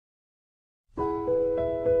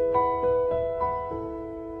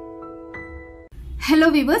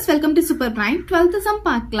Hello viewers, welcome to Super Brain. 12th sum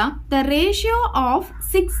பார்க்கலாம். The ratio of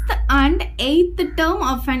 6th and 8th term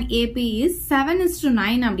of an AP is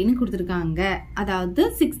 7:9 அப்படின்னு கொடுத்திருக்காங்க. அதாவது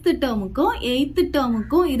 6th termக்கும் 8th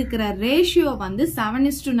termக்கும் இருக்கிற ratio வந்து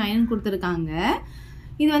 7:9 கொடுத்திருக்காங்க.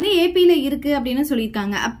 இது வந்து APல இருக்கு அப்படின்னு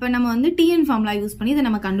சொல்லியிருக்காங்க. அப்ப நம்ம வந்து TN ஃபார்முலா யூஸ் பண்ணி இதை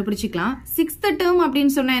நம்ம கண்டுபிடிச்சிக்கலாம். 6th term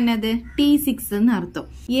அப்படின்னு சொன்னா என்னது? T6ன்னு அர்த்தம்.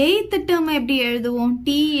 8th term எப்படி எழுதுவோம்?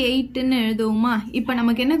 T8ன்னு எழுதுவோமா? இப்ப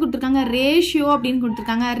நமக்கு என்ன கொடுத்திருக்காங்க? ரேஷியோ அப்படின்னு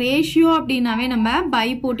கொடுத்திருக்காங்க. ரேஷியோ அப்படின்னாவே நம்ம பை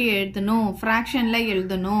போட்டு எழுதணும், ஃபிராக்ஷன்ல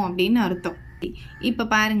எழுதணும் அப்படின்னு அர்த்தம். இப்ப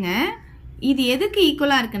பாருங்க, இது எதுக்கு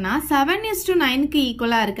ஈக்குவலா இருக்குன்னா 7:9க்கு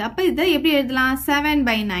ஈக்குவலா இருக்கு. அப்ப இதை எப்படி எழுதலாம்?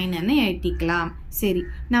 7/9ன்னு எழுதிக்கலாம். சரி,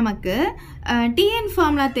 நமக்கு TN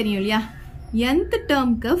ஃபார்முலா தெரியும் இல்லையா? nth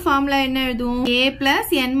டேர்முக்கு ஃபார்முலா என்ன எழுதுவோம்? a plus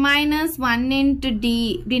n minus 1 into d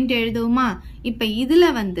அப்படின்ட்டு எழுதுவோமா? இப்ப இதுல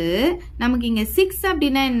வந்து நமக்கு இங்க 6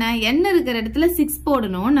 அப்படின்னா என்ன? n இருக்கிற இடத்துல 6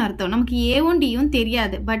 போடணும்னு அர்த்தம். நமக்கு a1 d1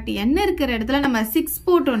 தெரியாது. பட் n இருக்கிற இடத்துல நம்ம 6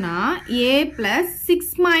 போட்டோம்னா a plus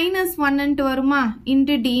 6 minus 1 வருமா?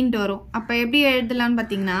 into d வரும். அப்ப எப்படி எழுதலாம்னு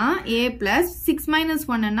பாத்தீங்கன்னா a plus 6 minus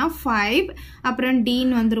 1ன்னா 5 அப்புறம் d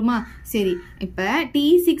வந்துருமா? சரி, இப்ப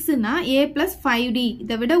t6னா a plus 5d,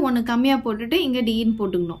 இதை விட 1 கம்மியா போட்டுட்டு இங்க d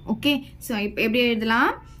போட்டுக்கணும். ஓகே, சோ இப்ப எப்படி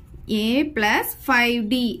எழுதலாம்? a plus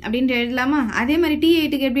 5d அப்படின்னு எழுதலாமா? அதே மாதிரி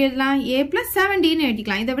t8க்கு எப்படி எழுதலாம்? a plus 7dன்னு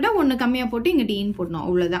எழுதிக்கலாம். இதை விட 1 கம்மியா போட்டு இங்க d போடணும்.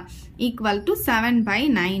 அவ்வளவுதான். Equal to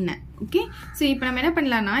 7/9. ஓகே, சோ இப்போ நம்ம என்ன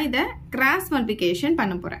பண்ணலாம்னா இதை கிராஸ் மல்டிப்ளிகேஷன்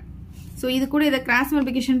பண்ண போறேன். சோ இது கூட இதை கிராஸ்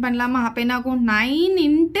மல்டிப்ளிகேஷன் பண்ணலாமா? அப்ப என்ன ஆகும்? 9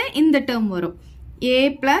 into இந்த டேர்ம் வரும், a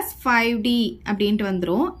plus 5d அப்படின்ட்டு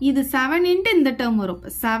வந்துரும். இது 7 into இந்த டேர்ம் வரும்,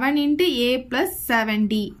 7 into a plus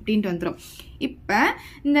 7d அப்படின்ட்டு வந்துரும். இப்ப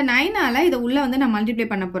இந்த 9ஆல இதை உள்ள வந்து நான் மல்டிப்ளை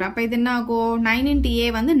பண்ண போறேன். அப்ப இது என்ன ஆகும்? 9 into a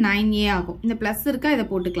வந்து 9a ஆகும். இந்த பிளஸ் இருக்கா, இதை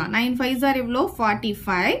போட்டுக்கலாம். 9 5s are எவ்வளோ?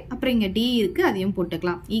 45. அப்புறம் இங்க d இருக்கு, அதையும்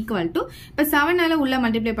போட்டுக்கலாம். ஈக்குவல் டு இப்ப 7ஆல உள்ள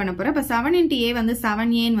மல்டிப்ளை பண்ண போறேன். இப்ப 7 into a வந்து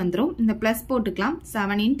 7aன்னு வந்துரும். இந்த பிளஸ் போட்டுக்கலாம்.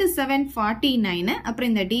 7 into 7 49.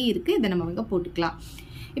 அப்புறம் இந்த d இருக்கு, இதை நம்ம இங்க போட்டுக்கலாம்.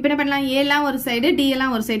 இப்ப என்ன பண்ணலாம்? a எல்லாம் ஒரு சைடு, d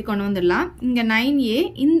எல்லாம் ஒரு சைடு கொண்டு வந்துடலாம். இங்க 9a,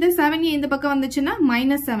 இந்த 7a இந்த பக்கம் வந்துச்சுன்னா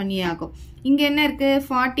 -7a ஆகும். இங்க என்ன இருக்கு?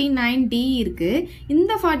 49d இருக்கு.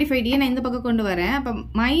 இந்த 45d நான் இந்த பக்கம் கொண்டு வரேன். அப்ப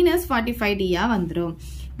 -45d வந்துரும்.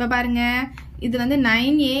 இப்ப பாருங்க, இது வந்து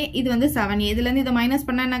 9a, இது வந்து 7a. இதுல இருந்து இதை மைனஸ்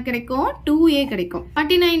பண்ணா என்ன கிடைக்கும்? 2a கிடைக்கும்.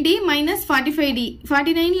 49d minus 45d,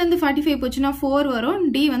 49ல இருந்து 45 போச்சுன்னா 4 வரும்.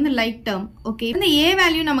 d வந்து லைக் டேர்ம். ஓகே, இந்த a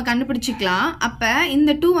வேல்யூ நம்ம கண்டுபிடிச்சிக்கலாம். அப்ப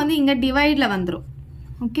இந்த 2 வந்து இங்க டிவைட்ல வந்துரும்.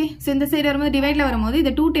 ஓகே, சோ இந்த சைடு வரும்போது டிவைட்ல வரும்போது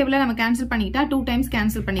இந்த 2 டேபிள நம்ம கேன்சல் பண்ணிட்டா 2 டைம்ஸ்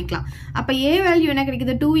கேன்சல் பண்ணிக்கலாம். அப்ப a வேல்யூ என்ன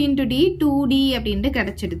கிடைக்குது? 2 into d 2d அப்படினு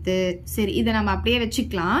கிடைச்சிடுது. சரி, இத நம்ம அப்படியே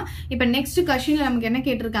வெச்சுக்கலாம். இப்போ நெக்ஸ்ட் क्वेश्चनல நமக்கு என்ன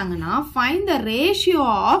கேட்டிருக்காங்கன்னா find the ratio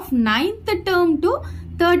of 9th term to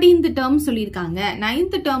 13th term சொல்லிருக்காங்க.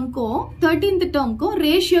 9th termக்கும் 13th termக்கும்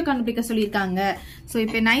ரேஷியோ கண்டுபிடிக்க சொல்லிருக்காங்க. சோ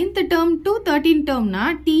இப்போ 9th term to 13th termனா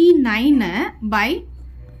t9 by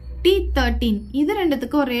T13 இது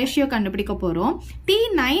ரெண்டுத்துக்கும் ரேஷியோ கண்டுபிடிக்க போறோம்.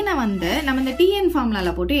 T9 வந்து நம்ம இந்த TN ஃபார்முலால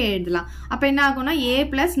போட்டு எழுதலாம். அப்ப என்ன ஆகும்னா a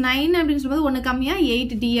plus 9 அப்படின்னு சொல்லும்போது 1 கம்மியா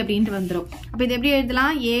 8d அப்படின்ட்டு வந்துரும். அப்ப இது எப்படி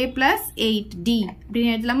எழுதலாம்? a plus 8d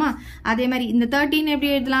அப்படின்னு எழுதலாமா? அதே மாதிரி இந்த 13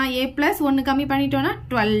 எப்படி எழுதலாம்? a plus 1 கம்மி பண்ணிட்டோம்னா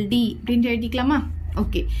 12d அப்படின்னு எழுதிக்கலாமா?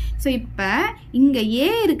 ஓகே, சோ இப்ப இங்க a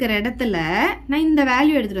இருக்கிற இடத்துல நான் இந்த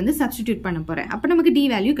வேல்யூ எடுத்துட்டு வந்து சப்ஸ்டிடியூட் பண்ண போறேன். அப்ப நமக்கு d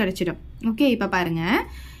வேல்யூ கிடைச்சிடும். ஓகே, இப்ப பாருங்க,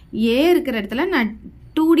 a இருக்கிற இடத்துல நான்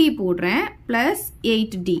 2d போடுறேன் பிளஸ்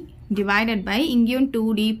 8d டிவைடட் பை இங்கேயும்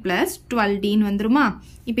 2d பிளஸ் 12d வந்துருமா?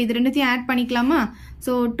 இப்போ இது ரெண்டுத்தையும் ஆட் பண்ணிக்கலாமா?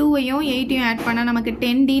 ஸோ 2ஐயும் 8ஐயும் ஆட் பண்ணால் நமக்கு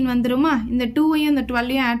 10d வந்துருமா? இந்த 2ஐயும் இந்த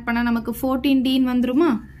 12ஐயும் ஆட் பண்ணால் நமக்கு 14d வந்துருமா?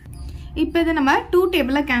 இப்போ இதை நம்ம 2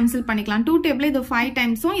 டேபிளில் கேன்சல் பண்ணிக்கலாம். 2 டேபிள் இது 5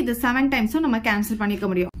 டைம்ஸும் இது 7 டைம்ஸும் நம்ம கேன்சல் பண்ணிக்க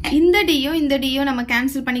முடியும். இந்த டியும் இந்த டியும் நம்ம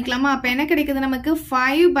கேன்சல் பண்ணிக்கலாமா? அப்போ என்ன கிடைக்குது? நமக்கு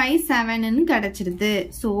 5/7ன்னு கிடைச்சிருது.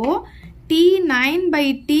 ஸோ T9 by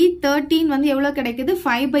T13 வந்து எவ்வளவு கிடைக்குது?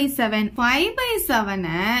 5/7.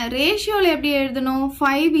 5/7 ரேஷியோல எப்படி எழுதணும்?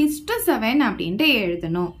 5:7 அப்படின்ட்டு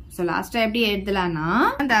எழுதணும். So லாஸ்டா எப்படி எழுதலாம்னா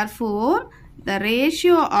therefore the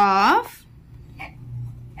ratio of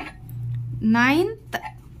 9th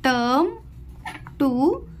term to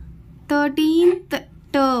 13th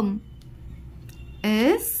term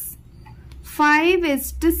is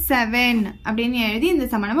 5:7 அப்படின்னு எழுதி இந்த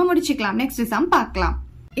சம் நம்ம முடிச்சுக்கலாம். நெக்ஸ்ட் சம் பார்க்கலாம்.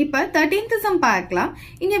 இப்ப 13th sum பார்க்கலாம்.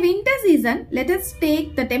 In a winter season, let us take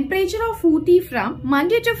the temperature of Ooty from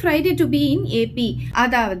Monday to Friday to be in AP.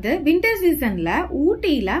 அதாவது winter seasonல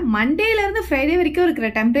ஊட்டில மண்டேல இருந்து ஃப்ரைடே வரைக்கும் இருக்கிற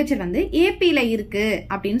டெம்பரேச்சர் வந்து AP ல இருக்கு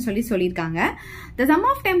அப்படின்னு சொல்லியிருக்காங்க. The sum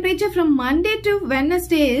of temperature from Monday to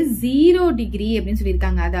Wednesday is 0 degree அப்படின்னு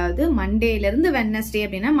சொல்லியிருக்காங்க. அதாவது மண்டேல இருந்து வெட்னஸ்டே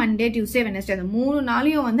அப்படின்னா மண்டே டியூஸ்டே வெட்னஸ்டே அந்த 3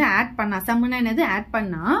 நாளையும் வந்து ஆட் பண்ணா சம்னா என்னது ஆட்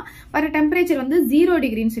பண்ணா வர டெம்பரேச்சர் வந்து 0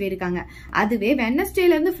 டிகிரின்னு சொல்லியிருக்காங்க. அதுவே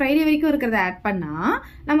வெட்னஸ்டேல இருந்து ஃப்ரைடே வரைக்கும் இருக்கிறத ஆட் பண்ணா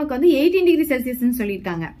நமக்கு வந்து 18 டிகிரி செல்சியஸ்ன்னு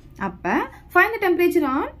சொல்லியிருக்காங்க. அப்ப find the temperature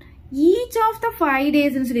on each of the 5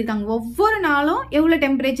 days ன்னு சொல்லியிருக்காங்க. ஒவ்வொரு நாளும் எவ்வளவு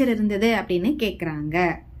டெம்பரேச்சர் இருந்தது அப்படின்னு கேக்குறாங்க.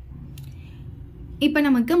 இப்ப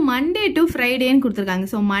நமக்கு மண்டே டு ஃப்ரைடேன்னு கொடுத்துருக்காங்க.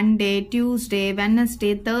 So Monday, Tuesday, Wednesday,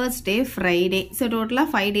 Thursday, Friday. So டோட்டலா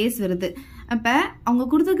 5 days வருது. அப்ப அவங்க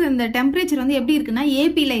கொடுத்துருக்க இந்த டெம்பரேச்சர் வந்து எப்படி இருக்குன்னா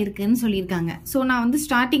ஏபில இருக்குன்னு சொல்லியிருக்காங்க. ஸோ நான் வந்து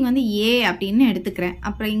ஸ்டார்டிங் வந்து ஏ அப்படின்னு எடுத்துக்கிறேன்.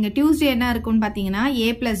 அப்புறம் இங்க டியூஸ்டே என்ன இருக்கும்னு பாத்தீங்கன்னா ஏ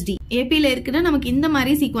பிளஸ் டி. ஏபில இருக்குன்னா நமக்கு இந்த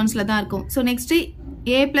மாதிரி சீக்வன்ஸ்ல தான் இருக்கும். So next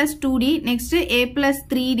a plus 2d, next a plus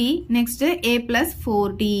 3d, next a plus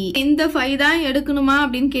 4d. இந்த 5 தான் எடுக்கணுமா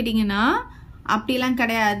அப்படின்னு கேட்டீங்கன்னா அப்படிலாம்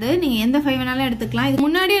கிடையாது. நீங்க எந்த 5 வேணாலும் எடுத்துக்கலாம். இது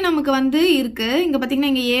முன்னாடியே நமக்கு வந்து இருக்கு. இங்க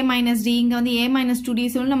பாத்தீங்கன்னா இங்க a minus d, இங்க வந்து a minus 2d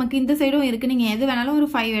சொல்லி நமக்கு இந்த சைடும் இருக்கு. நீங்க எது வேணாலும் ஒரு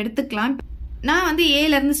 5 எடுத்துக்கலாம். நான் வந்து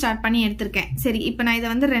ஏல இருந்து ஸ்டார்ட் பண்ணி எடுத்திருக்கேன். சரி, இப்போ நான் இதை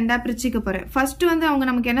வந்து ரெண்டா பிரிச்சுக்க போறேன். ஃபர்ஸ்ட் வந்து அவங்க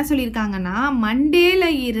நமக்கு என்ன சொல்லியிருக்காங்கன்னா மண்டேல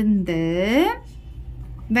இருந்து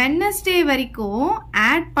வெட்னஸ்டே வரைக்கும்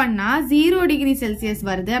ஆட் பண்ணா 0 டிகிரி செல்சியஸ்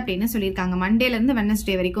வருது அப்படின்னு சொல்லியிருக்காங்க. மண்டேல இருந்து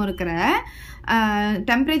வெட்னஸ்டே வரைக்கும் இருக்கிற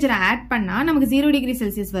டெம்பரேச்சரை ஆட் பண்ணா நமக்கு 0 டிகிரி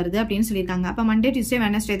செல்சியஸ் வருது அப்படின்னு சொல்லியிருக்காங்க. அப்போ மண்டே, டியூஸ்டே,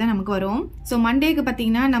 வெட்னஸ்டே தான் நமக்கு வரும். ஸோ மண்டேக்கு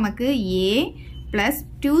பார்த்தீங்கன்னா நமக்கு ஏ பிளஸ்,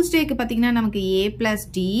 டியூஸ்டேக்கு பார்த்தீங்கன்னா நமக்கு ஏ பிளஸ்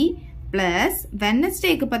டி பிளஸ்,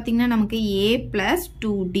 வெட்னஸ்டேக்கு பார்த்தீங்கன்னா நமக்கு ஏ பிளஸ்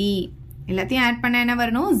 2d. எல்லாத்தையும் ஆட் பண்ண என்ன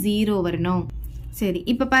வரணும்? 0 வரணும். சரி,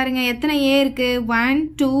 இப்ப பாருங்க எத்தனை ஏ இருக்கு? 1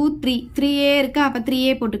 2 3 3a இருக்கு. அப்ப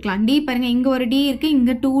 3a போட்டுக்கலாம். டி பாருங்க இங்க ஒரு டி இருக்கு,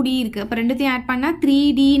 இங்க 2d இருக்கு. அப்ப ரெண்டுத்தையும் ஆட் பண்ணா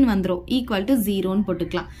 3dன்னு வந்துரும். ஈக்குவல் டு 0ன்னு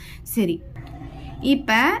போட்டுக்கலாம். சரி,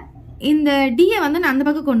 இப்ப இந்த d வந்து நான் அந்த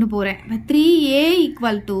பக்கம் கொண்டு போறேன். 3a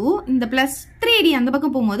ஈக்குவல் டு இந்த பிளஸ் 3d அந்த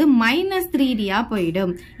பக்கம் போகும்போது மைனஸ் 3d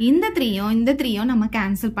போயிடும். இந்த 3யும் நம்ம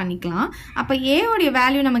கேன்சல் பண்ணிக்கலாம். அப்ப a உடைய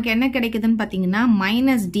வேல்யூ நமக்கு என்ன கிடைக்குதுன்னு பாத்தீங்கன்னா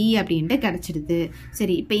மைனஸ் d அப்படின்ட்டு கிடைச்சிடுது.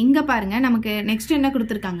 சரி, இப்ப இங்க பாருங்க நமக்கு நெக்ஸ்ட் என்ன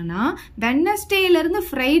கொடுத்துருக்காங்கன்னா வெட்னஸ்டேல இருந்து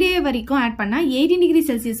ஃப்ரைடே வரைக்கும் ஆட் பண்ணா 18 டிகிரி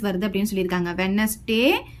செல்சியஸ் வருது அப்படின்னு சொல்லியிருக்காங்க. வெட்னஸ்டே,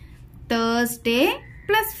 தேர்ஸ்டே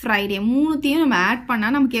பிளஸ் ஃப்ரைடே மூணுத்தையும் நம்ம ஆட் பண்ணா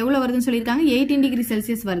நமக்கு எவ்வளவு வருதுன்னு சொல்லியிருக்காங்க? 18 டிகிரி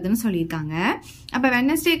செல்சியஸ் வருதுன்னு சொல்லியிருக்காங்க. அப்ப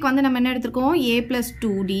வெட்னஸ்டேக்கு வந்து நம்ம என்ன எடுத்திருக்கோம்? a plus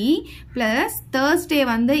 2d plus Thursday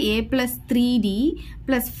வந்து a plus 3d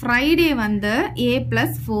plus Friday வந்து a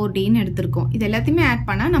பிளஸ் 4dன்னு எடுத்திருக்கோம். இது எல்லாத்தையுமே ஆட்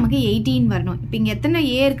பண்ணா நமக்கு 18 வரணும். இப்போ இங்க எத்தனை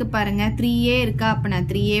a இருக்கு பாருங்க? 3a இருக்கா? அப்ப நான்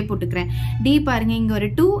 3a போட்டுக்கிறேன். d பாருங்க இங்க ஒரு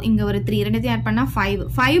 2 இங்க ஒரு 3 ரெண்டுத்தையும் ஆட் பண்ணா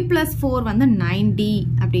 5 பிளஸ் 4 வந்து 9d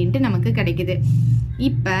அப்படின்ட்டு நமக்கு கிடைக்குது.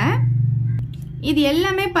 இப்ப இது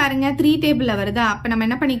எல்லாமே பாருங்க 3 டேபிள்ல வருதா? அப்ப நம்ம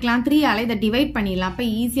என்ன பண்ணிக்கலாம்? 3 ஆல இதை டிவைட் பண்ணிடலாம். அப்ப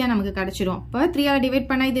ஈஸியா நமக்கு கிடைச்சிடும். அப்ப 3 ஆல டிவைட்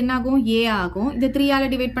பண்ணா இது என்ன ஆகும்? a ஆகும். இது 3 ஆல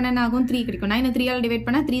டிவைட் பண்ணா என்ன ஆகும்? 3 கிடைக்கும். 9 3 ஆல டிவைட்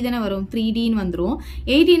பண்ணா 3 தானே வரும். 3dன்னு வந்துரும்.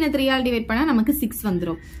 18 3 ஆல டிவைட் பண்ணா நமக்கு 6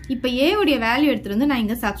 வந்துரும். இப்ப a உடைய வேல்யூ எடுத்துட்டு வந்து நான்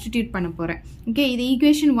இங்க சப்ஸ்டிடியூட் பண்ண போறேன். ஓகே, இது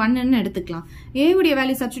ஈக்குவேஷன் 1ன்னு எடுத்துக்கலாம். a உடைய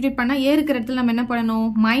வேல்யூ சப்ஸ்டிடியூட் பண்ணா a இருக்கிற இடத்துல நம்ம என்ன பண்ணணும்?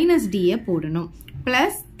 மைனஸ் d போடணும்.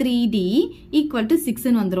 பிளஸ் 3d ஈக்குவல் டு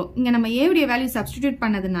 6ன்னு வந்துரும். இங்க நம்ம a உடைய வேல்யூ சப்ஸ்டிடியூட்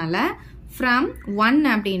பண்ணதுனால from 1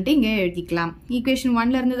 அப்படின்ட்டு இங்க எழுதிக்கலாம். ஈக்குவேஷன்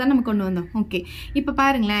 1ல இருந்து தான் நம்ம கொண்டு வந்தோம். ஓகே, இப்ப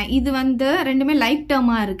பாருங்களேன் இது வந்து ரெண்டுமே லைக்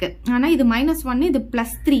டேர்மா இருக்கு. ஆனா இது -1, இது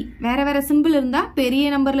 +3. வேற வேற சிம்பிள் இருந்தா பெரிய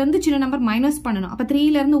நம்பர்ல இருந்து சின்ன நம்பர் மைனஸ் பண்ணணும். அப்ப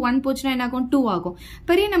 3ல இருந்து 1 போச்சுன்னா என்ன ஆகும்? 2 ஆகும்.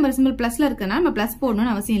 பெரிய நம்பர் சிம்பிள் பிளஸ்ல இருக்குன்னா நம்ம பிளஸ்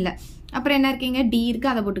போடணும்னு அவசியம் இல்லை. அப்புறம் என்ன இருக்கீங்க? டி இருக்கு,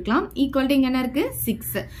 அதை போட்டுக்கலாம். ஈக்குவல் டு இங்க என்ன இருக்கு?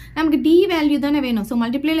 6. நமக்கு டி வேல்யூ தானே வேணும். ஸோ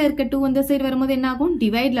மல்டிப்ளேல இருக்க 2 இந்த சைடு வரும்போது என்ன ஆகும்?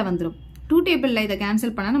 டிவைட்ல வந்துடும். 2 டேபிள்ல இதை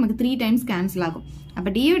கேன்சல் பண்ணா நமக்கு 3 டைம்ஸ் கேன்சல் ஆகும். அப்ப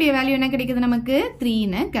d உடைய வேல்யூ என்ன கிடைக்குது? நமக்கு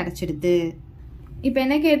 3ன்னு கிடைச்சிடுது. இப்போ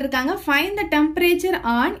என்ன கேட்டிருக்காங்க? find the temperature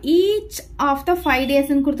on each of the 5 days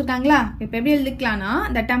ன்னு கொடுத்திருக்காங்களா? இப்போ எப்படி எழுதிக்கலாம்னா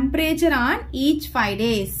the temperature on each 5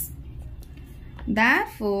 days.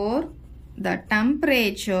 Therefore the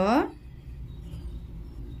temperature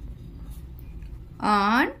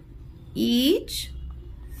on each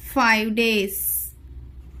 5 days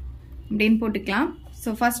அப்படின்னு போட்டுக்கலாம்.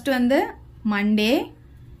 ஸோ ஃபர்ஸ்ட் வந்து மண்டே,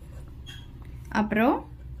 அப்புறம்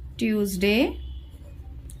Tuesday,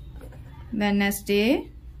 Wednesday,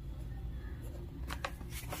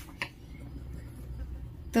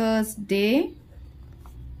 Thursday,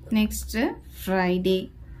 next Friday.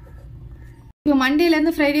 இப்போ மண்டேல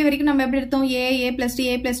இருந்து ஃப்ரைடே வரைக்கும் நம்ம எப்படி எடுத்தோம்? a plus D,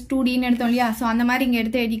 a plus 2dன்னு எடுத்தோம் இல்லையா? ஸோ அந்த மாதிரி இங்க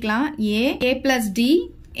எடுத்து எழுதிக்கலாம். a plus D,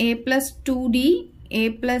 a plus 2d, a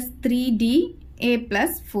plus 3d, a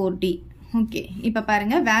plus 4d. Okay, இப்போ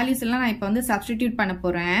பாருங்க வேல்யூஸ் எல்லாம் நான் இப்போ வந்து சப்ஸ்டிடியூட் பண்ண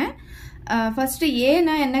போறேன். ஃபர்ஸ்ட்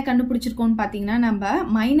ஏனா என்ன கண்டுபிடிச்சிருக்கோம்னு பாத்தீங்கன்னா நம்ம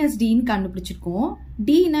மைனஸ் டின்னு கண்டுபிடிச்சிருக்கோம்.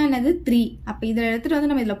 டினா என்னது? 3. அப்ப இதில் எடுத்துட்டு வந்து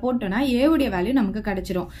நம்ம இதுல போட்டோம்னா ஏ உடைய வேல்யூ நமக்கு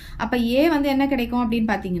கிடைச்சிரும். அப்ப ஏ வந்து என்ன கிடைக்கும்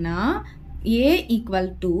அப்படின்னு பாத்தீங்கன்னா a equal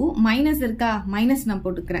to மைனஸ் இருக்கா, மைனஸ் நான்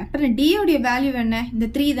போட்டுக்கிறேன். அப்புறம் d உடைய வேல்யூ என்ன, இந்த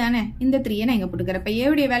 3 தானே, இந்த 3 நான் இங்க போட்டுக்கிறேன். இப்ப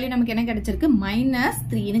a உடைய வேல்யூ நமக்கு என்ன கிடைச்சிருக்கு,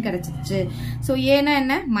 -3 கிடைச்சிருச்சு. சோ a னா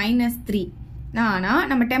என்ன, -3. ஆனா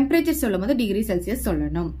நம்ம டெம்பரேச்சர் சொல்லும் போது டிகிரி செல்சியஸ்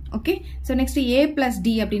சொல்லணும். Okay, so next a plus d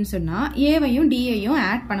அப்படின்னு சொன்னா a வையும் d ஐயும்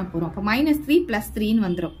ஆட் பண்ண போறோம். அப்ப -3 plus 3 ன்னு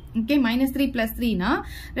வந்துரும். ஓகே, -3 plus 3 னா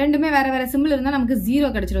ரெண்டுமே வேற வேற சிம்பிள் இருந்தா நமக்கு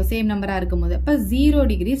 0 கிடைச்சிரும் சேம் நம்பரா இருக்கும்போது. அப்ப 0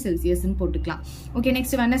 டிகிரி செல்சியஸ் ன்னு போட்டுக்கலாம். ஓகே,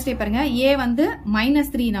 நெக்ஸ்ட் வெட்னஸ்டே பாருங்க. a வந்து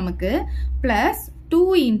 -3 நமக்கு பிளஸ் 2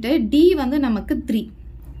 into d வந்து நமக்கு 3.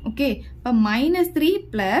 ஓகே, இப்ப -3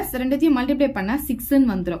 பிளஸ் ரெண்டுத்தையும் மல்டிப்ளை பண்ணா 6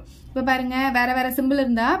 ன்னு வந்துரும். இப்ப பாருங்க, வேற வேற சிம்பிள்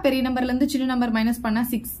இருந்தா பெரிய நம்பர்ல இருந்து சின்ன நம்பர் மைனஸ் பண்ணா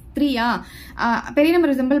 6 3யா, பெரிய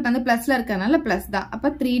நம்பர் சிம்பிள் வந்து பிளஸ்ல இருக்கறனால பிளஸ் தான்.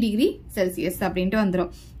 அப்ப 3 டிகிரி செல்சியஸ் அப்படின்ட்டு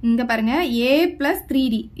வந்துரும். இங்க பாருங்க, a plus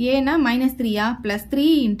 3d, a னா -3யா, பிளஸ் 3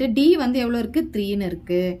 into d வந்து எவ்வளவு இருக்கு, 3 ன்னு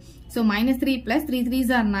இருக்கு. So -3 plus 3 3s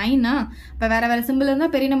are 9. இப்ப வேற வேற சிம்பிள் இருந்தா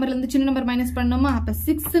பெரிய நம்பர்ல இருந்து சின்ன நம்பர் மைனஸ் பண்ணோமா, அப்ப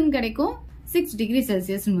 6 ன்னு கிடைக்கும். 6 டிகிரி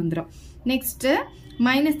செல்சியஸ் வந்துரும். நெக்ஸ்ட்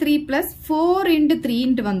 -3 plus 4 into 3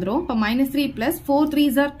 into வந்துரும். இப்ப -3 plus 4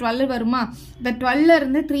 3s are 12 வருமா. இப்ப 12ல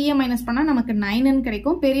இருந்து 3 மைனஸ் பண்ணா நமக்கு 9 ன்னு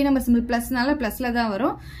கிடைக்கும். பெரிய நம்பர் சிம்பிள் பிளஸ்னால பிளஸ்ல தான்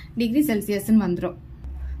வரும். டிகிரி செல்சியஸ் வந்துரும்.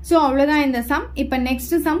 சோ அவ்வளவுதான் இந்த சம். இப்ப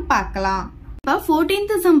நெக்ஸ்ட் சம் பார்க்கலாம். இப்ப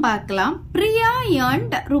 14th சம் பார்க்கலாம். Priya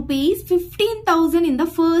earned ₹15,000 in the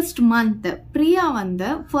first month. Priya வந்து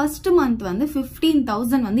first month வந்து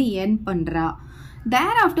 15,000 வந்து earn பண்றா.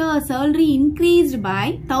 Thereafter her salary increased by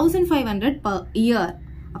 1,500 per year.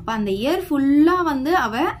 அப்ப அந்த இயர் ஃபுல்லா வந்து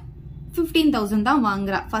அவ 15,000 தான்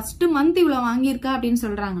வாங்குறா. ஃபர்ஸ்ட் மந்த் இவ்வளவு வாங்கியிருக்கா அப்படின்னு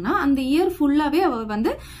சொல்றாங்கன்னா அந்த இயர் ஃபுல்லாவே அவ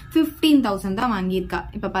வந்து 15,000 தான் வாங்கியிருக்கா.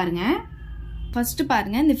 இப்ப பாருங்க, ஃபர்ஸ்ட்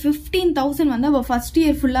பாருங்க, இந்த 15,000 வந்து அவ ஃபர்ஸ்ட்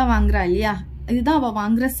இயர் ஃபுல்லா வாங்குறா இல்லையா, இதுதான் அவ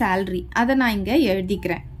வாங்குற salary. அதை நான் இங்க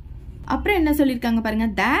எழுதிக்கிறேன். அப்புறம் என்ன சொல்லிருக்காங்க பாருங்க,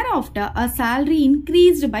 thereafter a salary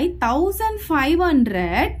increased by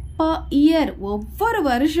 1,500 per year. ஒவ்வொரு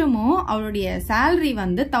வருஷமும் அவளுடைய salary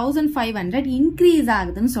வந்து 1,500 இன்க்ரீஸ்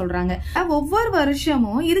ஆகுதுன்னு சொல்றாங்க. ஒவ்வொரு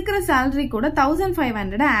வருஷமும் இருக்கிற salary கூட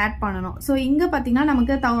 1,500 ஆட் பண்ணணும். சோ இங்க பாத்தீங்கன்னா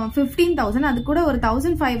நமக்கு 15,000, அது கூட ஒரு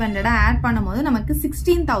 1,500 ஆட் பண்ணும்போது நமக்கு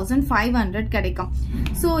 16,500 கிடைக்கும்.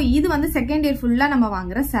 சோ இது வந்து செகண்ட் இயர் ஃபுல்லா நம்ம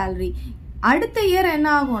வாங்குற salary. அடுத்த இயர் என்ன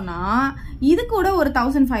ஆகும்னா இது கூட ஒரு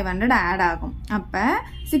 1,500 ஆட் ஆகும். அப்ப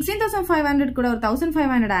 16,500 கூட ஒரு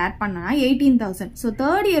 1,500 ஆட் பண்ணா 18,000. சோ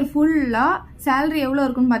தேர்ட் இயர் ஃபுல்லா salary எவ்வளவு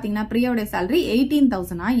இருக்கும்னு பாத்தீங்கன்னா பிரியாவுடைய salary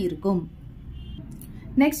 18,000 இருக்கும்.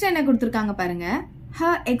 நெக்ஸ்ட் என்ன கொடுத்திருக்காங்க பாருங்க,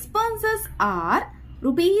 her expenses are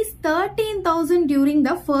 ₹13,000 during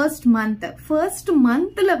the first month. First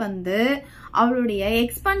மந்த்ல வந்து அவளுடைய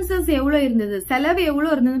எக்ஸ்பென்சஸ் எவ்வளவு இருந்தது, செலவு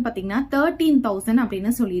எவ்வளவு இருந்ததுன்னு பாத்தீங்கன்னா 13,000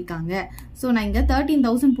 அப்படின்னு சொல்லியிருக்காங்க. சோ நான் இங்க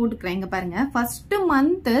 13,000 போட்டுக்கிறேன். இங்க பாருங்க, ஃபர்ஸ்ட்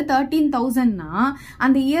மந்த் 13,000னா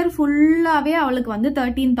அந்த இயர் ஃபுல்லாவே அவளுக்கு வந்து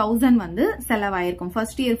 13,000 வந்து செலவாயிருக்கும்.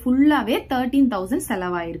 ஃபர்ஸ்ட் இயர் ஃபுல்லாவே 13,000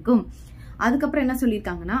 செலவாயிருக்கும். அதுக்கப்புறம் என்ன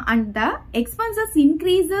சொல்லிருக்காங்கன்னா, and the expenses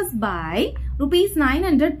increases by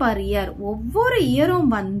 ₹900 per year. ஒவ்வொரு இயரும்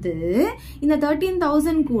வந்து இந்த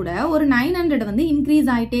 13,000 கூட ஒரு 900 வந்து இன்க்ரீஸ்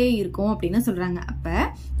ஆயிட்டே இருக்கும் அப்படின்னு சொல்றாங்க. அப்ப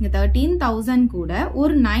இந்த 13,000 கூட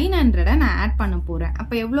ஒரு 900 நான் ஆட் பண்ண போறேன்.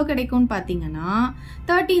 அப்ப எவ்வளவு கிடைக்கும்னு பாத்தீங்கன்னா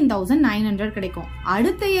 13,900 கிடைக்கும்.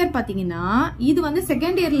 அடுத்த இயர் பாத்தீங்கன்னா இது வந்து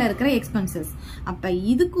செகண்ட் இயர்ல இருக்கிற எக்ஸ்பென்சஸ். அப்ப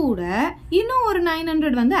இது கூட இன்னும் ஒரு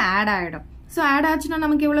 900 வந்து ஆட் ஆயிடும். சோ ஆட் ஆச்சுன்னா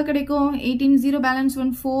நமக்கு எவ்வளவு கிடைக்கும், 18 0 பேலன்ஸ் 1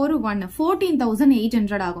 4 1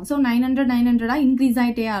 14,800 ஆகும். சோ 900 இன்க்ரீஸ்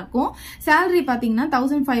ஆயிட்டே இருக்கும். salary பாத்தீங்கன்னா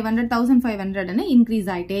 1,500 இன்க்ரீஸ்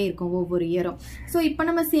ஆயிட்டே இருக்கும் ஒவ்வொரு இயரும். சோ இப்போ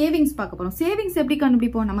நம்ம சேவிங்ஸ் பார்க்க போறோம். சேவிங்ஸ் எப்படி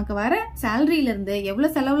கண்டுபிடிப்போம், நமக்கு வர சேலரியில இருந்து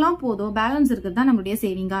எவ்வளவு செலவுலாம் போதோ பேலன்ஸ் இருக்கிறது தான் நம்மளுடைய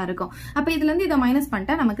சேவிங்கா இருக்கும். அப்ப இதுல இருந்து இதை மைனஸ்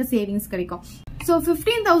பண்ணிட்டா நமக்கு சேவிங்ஸ் கிடைக்கும். சோ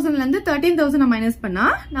 15,000ல இருந்து 13,000 மைனஸ் பண்ணா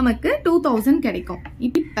நமக்கு 2,000 கிடைக்கும்.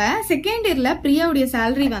 இப்ப செகண்ட் இயர்ல பிரியாவுடைய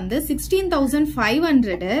salary வந்து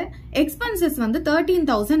 16,500, எக்ஸ்பென்சஸ் வந்து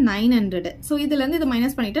 13,900. சோ இதுல இருந்து இதை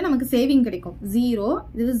மைனஸ் பண்ணிட்டு நமக்கு சேவிங் கிடைக்கும். 0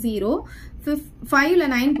 இது 0, 5ல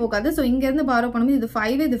 9 போகாது. சோ இங்க இருந்து பாரோ பண்ணும்போது இது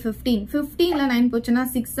 5, இது 15, 15ல 9 போச்சுன்னா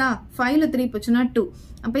 6, 5ல 3 போச்சுன்னா 2.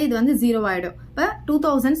 அப்ப இது வந்து 0 ஆயிடும். இப்ப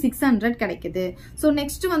 2,600 கிடைக்குது. சோ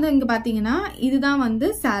நெக்ஸ்ட் வந்து இங்க பாத்தீங்கன்னா இதுதான் வந்து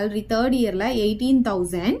salary தேர்ட் இயர்ல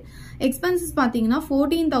 18,000, எக்ஸ்பென்சஸ் பாத்தீங்கன்னா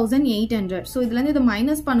 14,800. சோ இதுல இருந்து இதை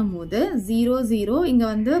மைனஸ் பண்ணும்போது 0 0, இங்க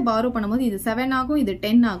வந்து பாரோ பண்ணும்போது இது 7 ஆகும், இது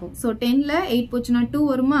 10 ஆகும். சோ 10ல 8 போச்சுன்னா 2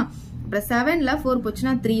 வருமா, அப்புறம் 7ல 4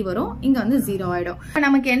 போச்சுன்னா 3 வரும், இங்க வந்து 0 ஆயிடும். இப்ப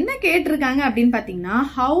நமக்கு என்ன கேட்டிருக்காங்க அப்படின்னு பாத்தீங்கன்னா,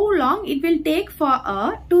 how long it will take for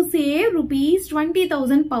her to save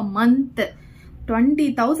 ₹20,000 per month.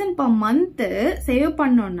 20,000 per month save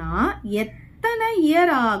பண்ணோம்னா எத்தனை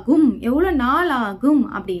இயர் ஆகும், எவ்வளவு நாள் ஆகும்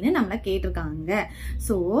அப்படின்னு நம்மள கேட்டிருக்காங்க.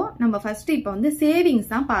 சோ நம்ம ஃபர்ஸ்ட் இப்ப வந்து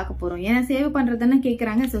சேவிங்ஸ் தான் பார்க்க போறோம். ஏன்னா சேவ் பண்றதுன்னு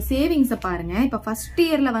கேக்குறாங்க. சோ சேவிங்ஸ பாருங்க. இப்ப ஃபர்ஸ்ட்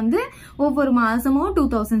இயர்ல வந்து ஒவ்வொரு மாசமும்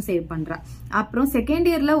 2000 சேவ் பண்றா. அப்புறம்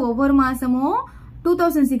செகண்ட் இயர்ல ஒவ்வொரு மாசமும்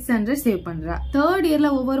 2600 சேவ் பண்றா. தேர்ட் இயர்ல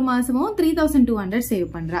ஒவ்வொரு மாசமும் 3200 சேவ்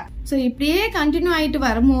பண்றா. சோ இப்படியே கண்டினியூ ஆயிட்டு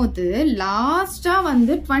வரும்போது லாஸ்டா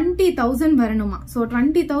வந்து 20,000 வரணுமா. சோ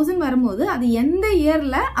 20,000 வரும்போது அது எந்த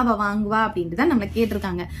இயர்ல அவ வாங்குவா அப்படின்ட்டு தான் நம்மள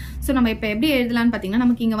கேட்டிருக்காங்க. சோ நம்ம இப்ப எப்படி எழுதலாம்னு பாத்தீங்கன்னா,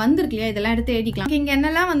 நமக்கு இங்க வந்திருக்கு இல்லையா, இதெல்லாம் எடுத்து எழுதிக்கலாம். இங்க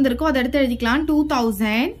என்னெல்லாம் வந்திருக்கோ அதை எடுத்து எழுதிக்கலாம்.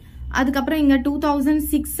 2000, அதுக்கப்புறம் இங்க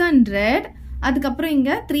 2600, அதுக்கப்புறம்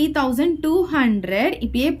இங்க 3200,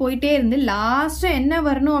 இப்படியே போயிட்டே இருந்து லாஸ்டா என்ன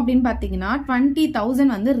வரணும் அப்படின்னு பாத்தீங்கன்னா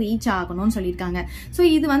 20,000 வந்து ரீச் ஆகணும்னு சொல்லியிருக்காங்க. சோ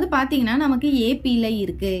இது வந்து பாத்தீங்கன்னா நமக்கு ஏபில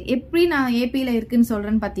இருக்கு. எப்படி நான் ஏபில இருக்குன்னு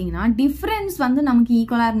சொல்றேன்னு பாத்தீங்கன்னா, டிஃபரன்ஸ் வந்து நமக்கு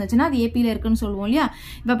ஈக்குவலா இருந்துச்சுன்னா அது ஏபில இருக்குன்னு சொல்லுவோம் இல்லையா.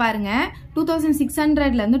 இப்ப பாருங்க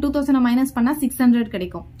 2600ல இருந்து 2000 மைனஸ் பண்ணா 600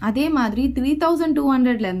 கிடைக்கும். அதே மாதிரி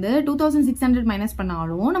 3200ல இருந்து 2600 மைனஸ்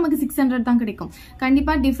பண்ணாலும் நமக்கு 600 தான் கிடைக்கும்.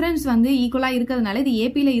 கண்டிப்பா டிஃபரன்ஸ் வந்து ஈக்குவலா இருக்கிறதுனால இது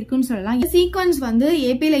ஏபில இருக்குன்னு சொல்லலாம். சீக்வன்ஸ் வந்து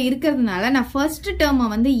ஏபில இருக்கிறதுனால நான் ஃபர்ஸ்ட் டேர்மை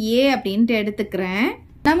வந்து ஏ அப்படின்ட்டு எடுத்துக்கிறேன்.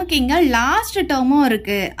 நமக்கு இங்க லாஸ்ட் டேர்மும்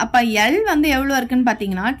இருக்கு. அப்ப எல் வந்து எவ்வளவு இருக்குன்னு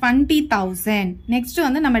பாத்தீங்கன்னா 20,000. நெக்ஸ்ட்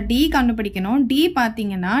வந்து நம்ம டி கண்டுபிடிக்கணும். டி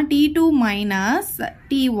பாத்தீங்கன்னா T2 மைனஸ்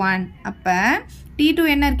T1. அப்ப T2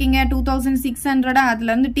 என்ன இருக்கீங்க 2600,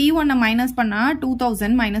 அதுல இருந்து T1 மைனஸ் பண்ணா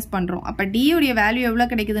 2000 மைனஸ் பண்றோம். அப்ப D உடைய வேல்யூ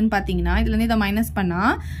எவ்வளவு கிடைக்குதுன்னு பாத்தீங்கன்னா, இதுல இருந்து இதை மைனஸ் பண்ணா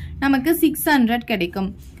நமக்கு 600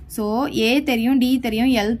 கிடைக்கும். ஸோ ஏ தெரியும், டி தெரியும்,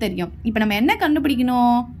 எல் தெரியும். இப்போ நம்ம என்ன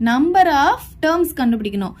கண்டுபிடிக்கணும், நம்பர் ஆஃப் டேர்ம்ஸ்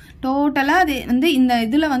கண்டுபிடிக்கணும். டோட்டலாக அது வந்து இந்த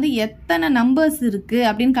இதில் வந்து எத்தனை நம்பர்ஸ் இருக்குது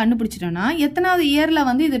அப்படின்னு கண்டுபிடிச்சிட்டோம்னா எத்தனாவது இயரில்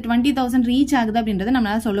வந்து இது 20,000 ரீச் ஆகுது அப்படின்றத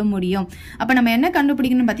நம்மளால சொல்ல முடியும். அப்போ நம்ம என்ன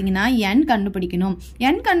கண்டுபிடிக்கணும்னு பார்த்தீங்கன்னா என் கண்டுபிடிக்கணும்.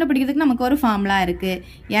 என் கண்டுபிடிக்கிறதுக்கு நமக்கு ஒரு ஃபார்முலா இருக்குது.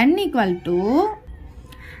 N equal to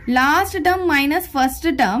last term minus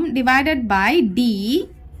first term divided by D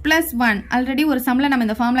plus 1. Already ஒரு சம்ல நம்ம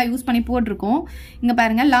இந்த ஃபார்முலா யூஸ் பண்ணி போட்டிருக்கோம். இங்க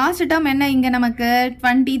பாருங்க லாஸ்ட் டேர்ம் என்ன, இங்க நமக்கு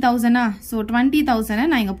 20,000. ஸோ 20,000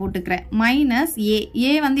 நான் இங்க போட்டுக்கிறேன். மைனஸ்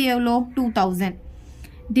ஏ வந்து எவ்வளோ 2000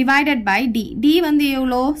 டிவைடட் பை டி வந்து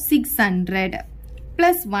எவ்வளோ 600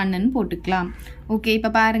 பிளஸ் 1 போட்டுக்கலாம். ஓகே, இப்போ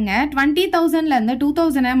பாருங்க 20,000ல இருந்து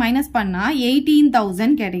 2000 மைனஸ் பண்ணா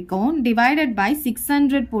 18,000 கிடைக்கும். டிவைடட் பை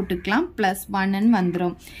 600 போட்டுக்கலாம். பிளஸ் 1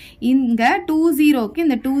 வந்துடும். இங்க 20க்கு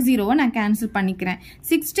இந்த 20 நான் கேன்சல் பண்ணிக்கிறேன்.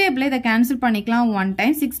 6 டேபிள் இதை கேன்சல் பண்ணிக்கலாம் 1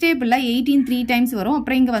 டைம். 6 டேபிள்ல 18 3 டைம்ஸ் வரும்.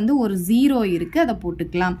 அப்புறம் இங்க வந்து ஒரு 0 இருக்கு, அதை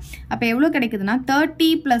போட்டுக்கலாம். அப்ப எவ்வளவு கிடைக்குதுன்னா 30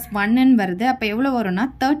 பிளஸ் 1 வருது. அப்ப எவ்வளவு வரும்னா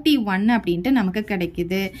 31 அப்படின்ட்டு நமக்கு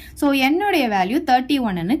கிடைக்குது. ஸோ என்னுடைய வேல்யூ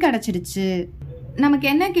 31 கிடைச்சிடுச்சு. நமக்கு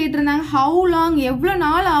என்ன கேட்டிருந்தாங்க, ஹவு லாங், எவ்வளோ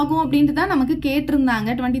நாள் ஆகும் அப்படின்ட்டு தான் நமக்கு கேட்டிருந்தாங்க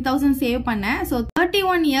 20,000 சேவ் பண்ண. ஸோ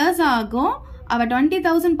 31 இயர்ஸ் ஆகும் அவ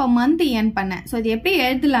 20,000 per month ஏர்ன் பண்ண. ஸோ இது எப்படி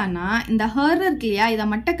எழுதலாம்னா, இந்த ஹர் இருக்கு இல்லையா, இதை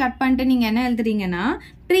மட்டும் கட் பண்ணிட்டு நீங்க என்ன எழுதுறீங்கன்னா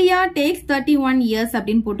பிரியா டேக்ஸ் 31 இயர்ஸ்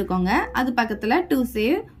அப்படின்னு போட்டுக்கோங்க. அது பக்கத்துல டு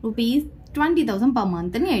சேவ் ₹20,000 per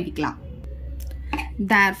monthன்னு எழுதிக்கலாம்.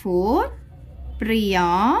 Therefore Priya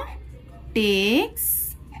takes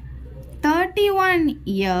 31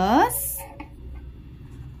 years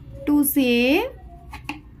to save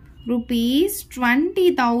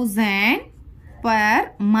 ₹20,000 per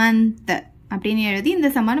month அப்படின்னு எழுதி இந்த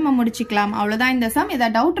சம்ம நம்ம முடிச்சுக்கலாம். அவ்வளவுதான் இந்த சம்.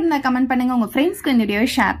 ஏதாவது டவுட் இருந்தா கமெண்ட் பண்ணுங்க, உங்க ஃப்ரெண்ட்ஸ்க்கு இந்த வீடியோவை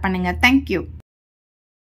ஷேர் பண்ணுங்க. தேங்க்யூ.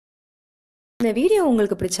 இந்த வீடியோ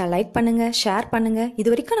உங்களுக்கு பிடிச்சா லைக் பண்ணுங்க, ஷேர் பண்ணுங்க.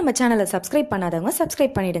 இது வரைக்கும் நம்ம சேனலை சப்ஸ்கிரைப் பண்ணாதவங்க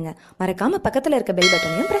சப்ஸ்கிரைப் பண்ணிடுங்க. மறக்காம பக்கத்துல இருக்க பெல்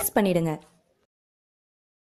பட்டனையும் பிரஸ் பண்ணிடுங்க.